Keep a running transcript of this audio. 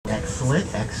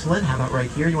Excellent, excellent. How about right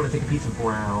here? You want to take a piece of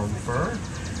brown fur?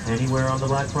 Anywhere on the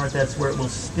black part, that's where it will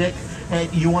stick.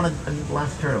 And you want to,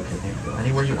 last turn, okay, there you go.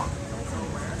 Anywhere you want.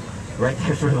 Right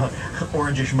there, sort of a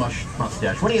orangish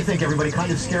mustache. What do you think, everybody?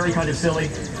 Kind of scary, kind of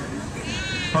silly?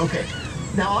 Okay.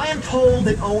 Now, I am told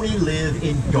that Oni live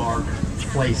in dark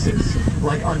places,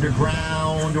 like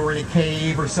underground or in a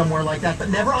cave or somewhere like that, but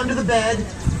never under the bed.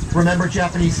 Remember,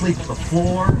 Japanese sleep on the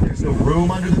floor. There's no room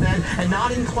under the bed, and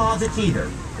not in closets either,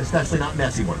 especially not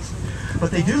messy ones. But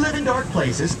they do live in dark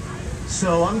places,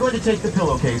 so I'm going to take the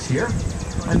pillowcase here.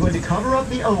 I'm going to cover up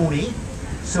the Oni,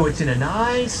 so it's in a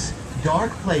nice,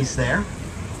 dark place there.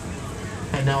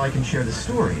 And now I can share the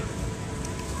story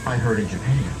I heard in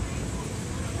Japan.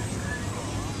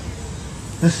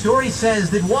 The story says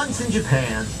that once in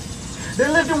Japan,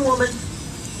 there lived a woman,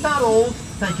 not old,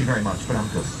 thank you very much, but I'm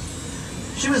good.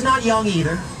 She was not young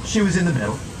either, she was in the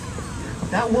middle.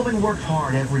 That woman worked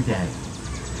hard every day.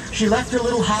 She left her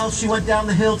little house, she went down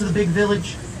the hill to the big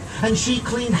village, and she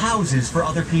cleaned houses for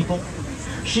other people.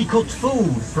 She cooked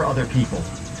food for other people.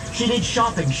 She did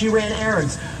shopping, she ran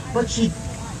errands, but she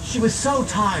was so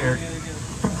tired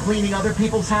from cleaning other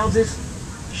people's houses,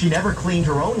 she never cleaned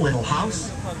her own little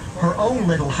house. Her own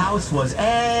little house was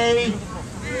a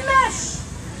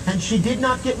mess, and she did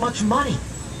not get much money.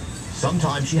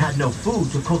 Sometimes she had no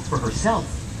food to cook for herself.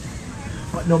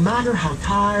 But no matter how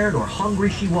tired or hungry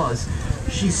she was,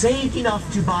 she saved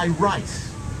enough to buy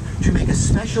rice, to make a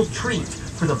special treat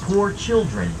for the poor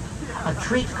children. A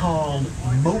treat called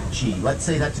mochi. Let's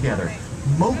say that together.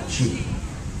 Mochi.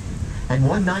 And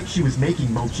one night she was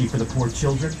making mochi for the poor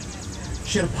children.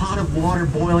 She had a pot of water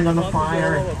boiling on the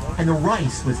fire, and the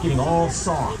rice was getting all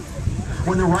soft.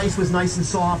 When the rice was nice and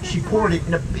soft, she poured it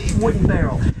in a big wooden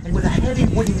barrel, and with a heavy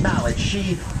wooden mallet,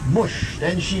 she mushed,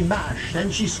 and she mashed,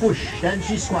 and she squished, and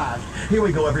she squashed. Here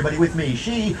we go, everybody, with me.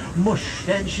 She mushed,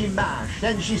 and she mashed,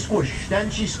 and she squished,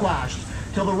 and she squashed,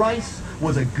 till the rice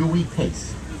was a gooey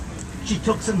paste. She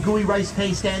took some gooey rice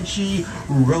paste, and she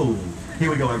rolled. Here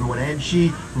we go, everyone. And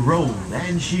she rolled,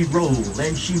 and she rolled,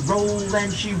 and she rolled,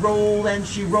 and she rolled, and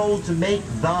she rolled to make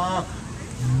the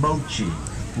mochi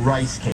rice cake.